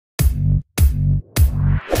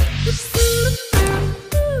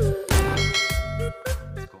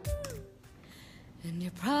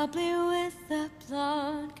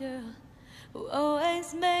who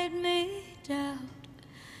always made me doubt.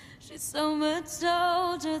 She's so much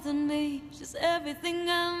older than me. She's everything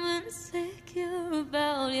I'm insecure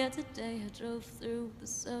about. Yet today I drove through the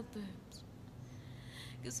suburbs.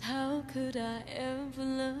 'Cause how could I ever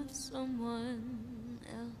love someone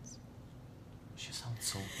else? She sounds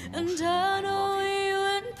so emotional. And I know we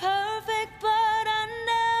weren't perfect, but I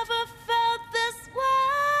never felt this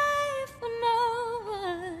way for no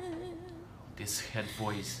one. This head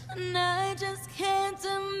voice. And I just can't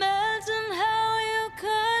imagine how you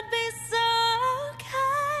could be so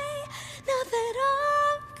okay now that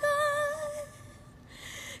I'm gone.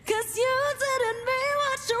 'Cause you didn't mean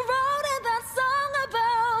what you wrote in that song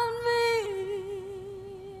about me.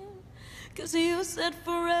 'Cause you said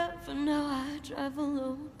forever, now I drive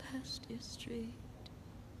alone past your street.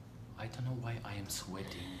 I don't know why I am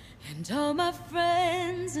sweating. And all my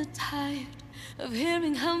friends are tired of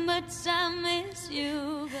hearing how much I miss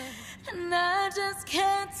you. And I just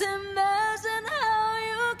can't imagine how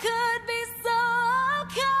you could be so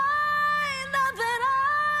okay now that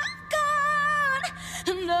I'm gone.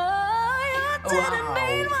 And no, you didn't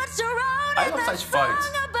mean what you wrote in that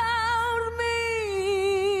song about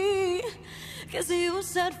me. 'Cause you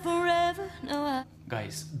said forever, no I...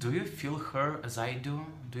 Guys, do you feel her as I do?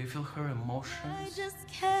 Do you feel her emotions? I just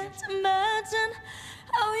can't imagine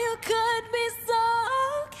how you could be so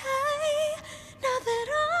okay now that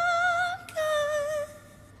I'm gone.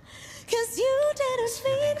 'Cause you didn't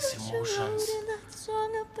mean what you wrote in that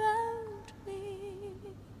song about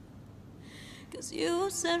me. 'Cause you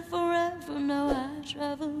said forever, now I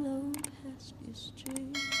drive alone past your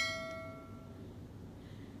street.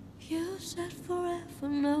 You said forever,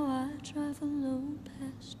 now I drive alone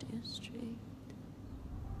past your street.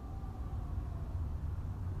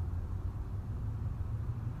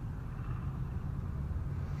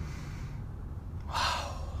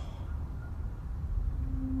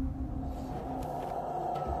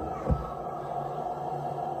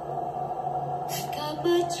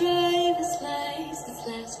 My driver's license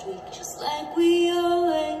last week, just like we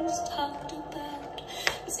always talked about.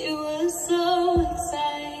 'Cause you were so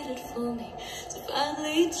excited for me to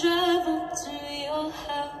finally drive up to your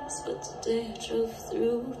house. But today I drove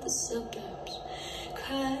through the suburbs,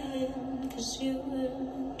 crying 'cause you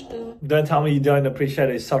weren't around. Don't tell me you don't appreciate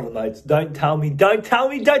his subtle notes. Don't tell me, don't tell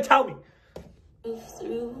me, don't tell me. Drove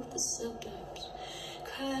through the suburbs,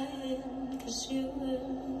 crying 'cause you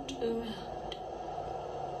weren't around.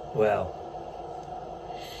 Wow.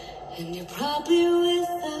 And you're probably with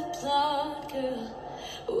that blonde girl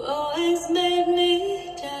who always made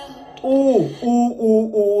me doubt. Ooh, ooh, ooh,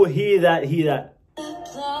 ooh, hear that, hear that.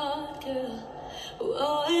 That blonde girl who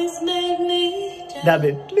always made me doubt. That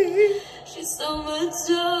bit. She's so much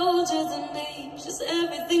older than me. She's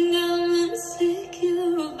everything I'm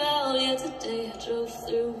insecure about. Yet today I drove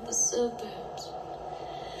through the suburbs.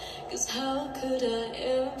 'Cause how could I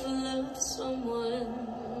ever love someone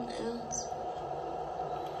else?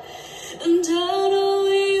 And I know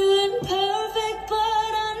we weren't perfect,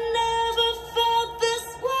 but I never felt this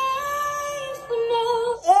way for no.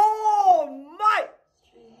 Oh, mate!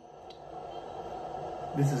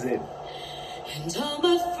 This is it. And all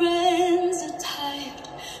my friends are tired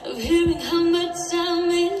of hearing how much I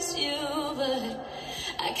miss you, but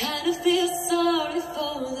I kind of feel sorry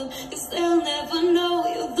for them, 'cause they'll never know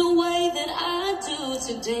you the way that I do.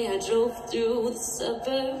 Today I drove through the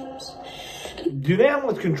suburbs. Do you know how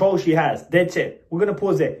much control she has? That's it. We're going to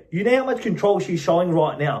pause there. You know how much control she's showing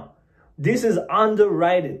right now? This is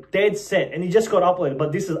underrated. Dead set. And he just got uploaded,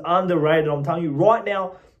 but this is underrated. I'm telling you right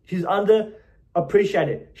now, she's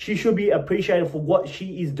underappreciated. She should be appreciated for what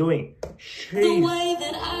she is doing. The way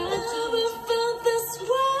that I never felt this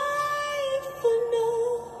way for no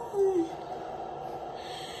one.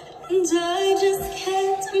 And I just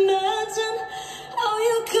can't imagine how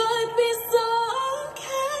you could be so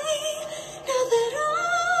okay now that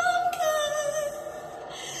I'm gone.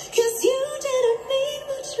 'Cause you didn't mean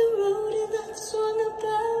what you wrote in that song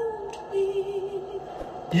about me.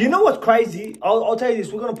 You know what's crazy? I'll tell you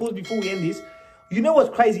this. We're going to pause before we end this. You know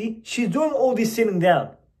what's crazy? She's doing all this sitting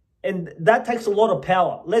down. And that takes a lot of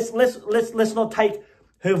power. Let's not take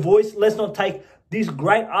her voice. Let's not take these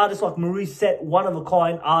great artists like Morissette, one of a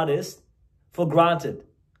kind artist, for granted.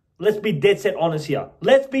 Let's be dead set honest here.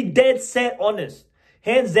 Let's be dead set honest.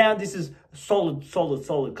 Hands down, this is solid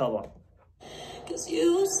cover. 'Cause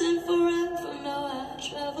you said forever, now I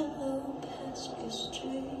travel alone past your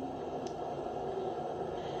street.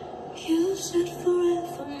 You said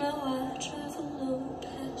forever, now I travel alone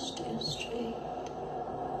past your street.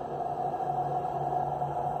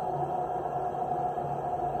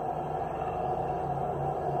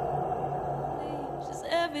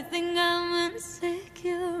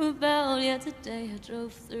 about. Yeah, today I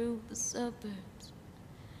drove through the suburbs.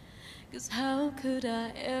 'Cause how could I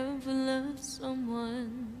ever love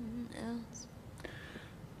someone else?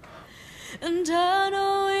 And I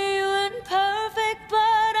know we weren't perfect, but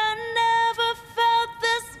I never felt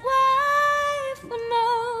this way for no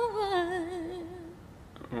one.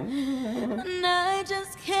 And I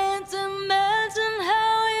just can't imagine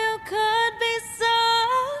how you could be so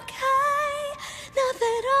okay now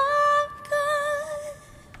that I'm gone.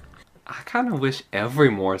 I kind of wish every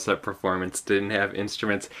Morissette performance didn't have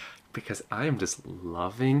instruments, because I am just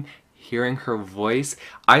loving hearing her voice.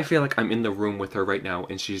 I feel like I'm in the room with her right now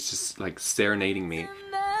and she's just like serenading me.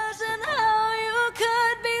 Imagine how you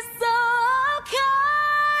could be so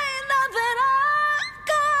okay now that I'm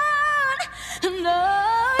gone. No,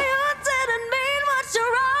 you didn't mean what you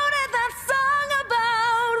wrote in that song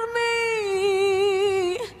about me.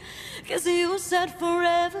 'Cause you said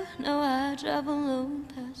forever, now I drive alone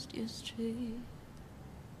past your street.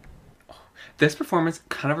 This performance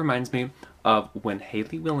kind of reminds me of when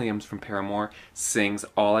Hayley Williams from Paramore sings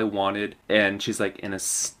All I Wanted, and she's like in a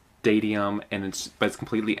stadium and it's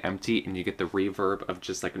completely empty, and you get the reverb of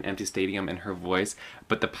just like an empty stadium in her voice.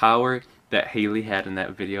 But the power that Hayley had in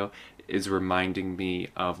that video is reminding me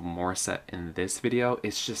of Morissette in this video.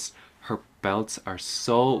 It's just, her belts are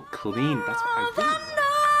so clean. That's what I really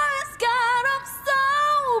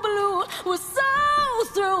We're so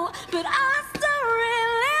through, but I still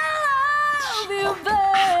really love you,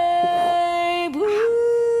 babe.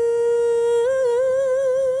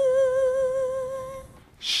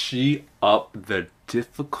 She upped the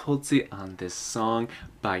difficulty on this song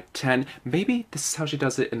by 10. Maybe this is how she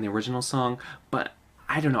does it in the original song, but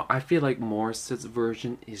I don't know. I feel like Morissette's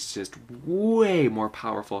version is just way more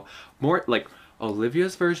powerful. More like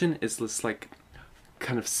Olivia's version is just like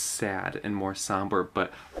kind of sad and more somber,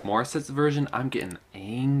 but Morissette's version, I'm getting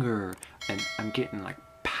anger and I'm getting like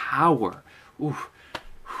power. Ooh.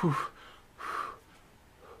 Whew.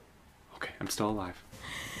 Okay, I'm still alive.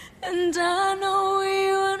 And I know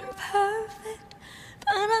we weren't perfect,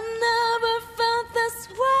 but I never felt this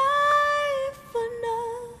way for no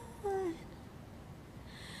one.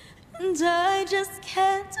 And I just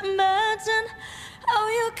can't imagine how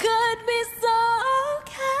you could be so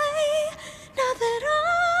okay now that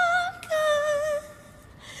I'm gone.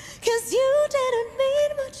 'Cause you didn't mean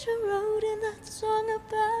what you wrote in that song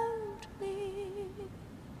about me.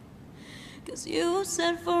 'Cause you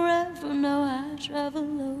said forever, now I drive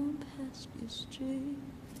alone past your street.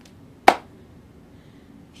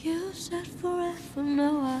 You said forever,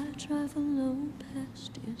 now I drive alone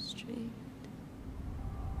past your street.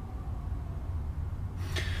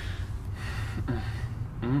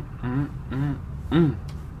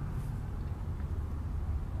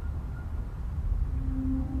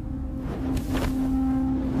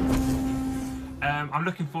 I'm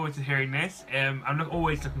looking forward to hearing this. I'm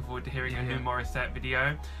always looking forward to hearing a new Morissette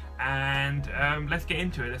video, and let's get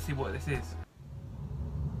into it. Let's see what this is.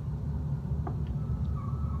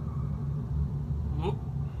 Whoop.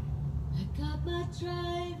 I got my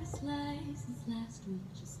driver's license last week,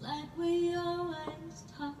 just like we always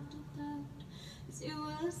talked about. 'Cause you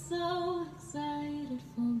were so excited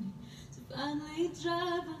for me to finally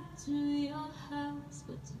drive up to your house.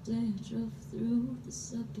 But today I drove through the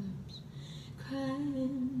suburbs,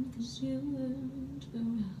 crying 'cause you weren't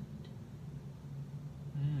around.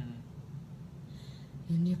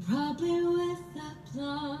 And you're probably with that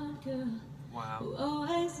blonde girl. Wow. Who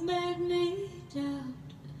always made me doubt.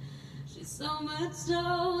 She's so much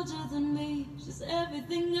older than me. She's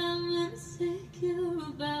everything I'm insecure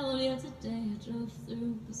about. Yeah, today I drove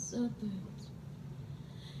through the suburbs.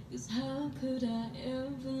 'Cause how could I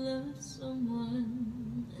ever love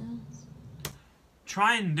someone else?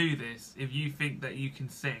 Try and do this if you think that you can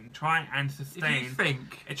sing. Try and sustain. If you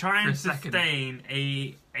think, try and for a second. sustain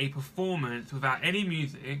a performance without any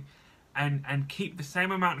music, and keep the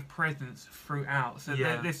same amount of presence throughout. So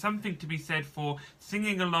there's something to be said for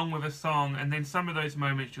singing along with a song, and then some of those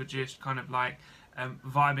moments you're just kind of like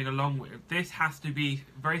vibing along with. This has to be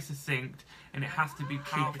very succinct, and it has to be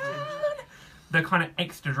powerful. The kind of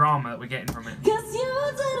extra drama that we're getting from it. 'Cause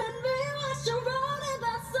you didn't mean what you wrote in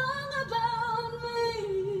that song about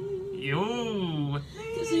me. Yo.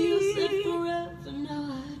 'Cause you said forever, now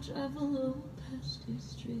I drive alone past your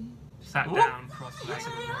street. Sat down, cross legs.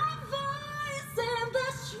 Your voice in the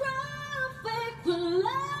traffic, we're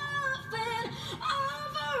laughing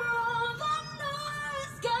over all the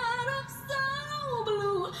noise. Got up so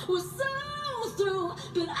blue, we're so through,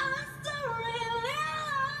 but I still really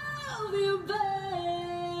love you,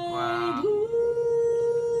 babe. Wow. Ooh.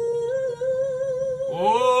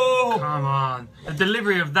 Oh! Come on. The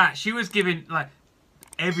delivery of that, she was giving like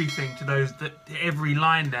everything to every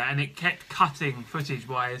line there, and it kept cutting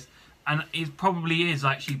footage-wise. And it probably is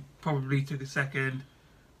like she probably took a second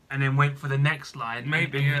and then went for the next line.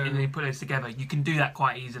 Maybe, Mm-hmm. and they put those together. You can do that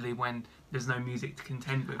quite easily when there's no music to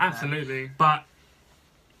contend with. Absolutely. There. But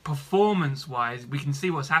performance-wise, we can see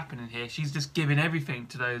what's happening here. She's just giving everything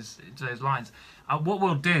to those lines. What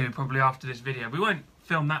we'll do probably after this video, we won't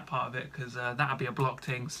film that part of it because that'll be a block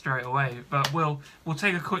thing straight away. But we'll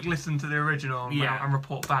take a quick listen to the original and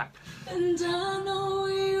report back. And I know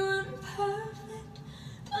we weren't perfect,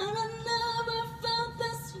 but I never felt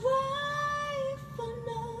this way for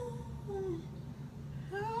no one.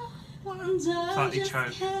 And I Slightly just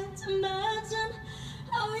choked. can't imagine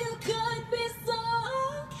how you could be so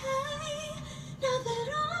okay now that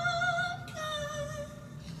I'm gone.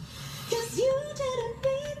 'Cause you didn't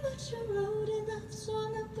mean what you wrote in that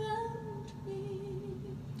song about me.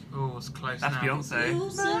 Oh, it's close. That's now. Beyonce. You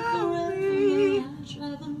said forever, I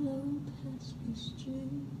travel low past your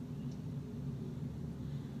street.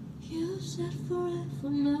 You said forever,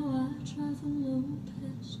 now I travel low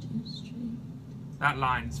past your street.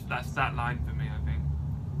 That's that line for me. I think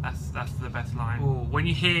that's the best line. Ooh, when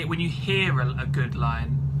you hear a good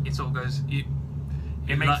line, it sort of goes. It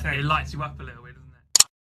lights you up a little.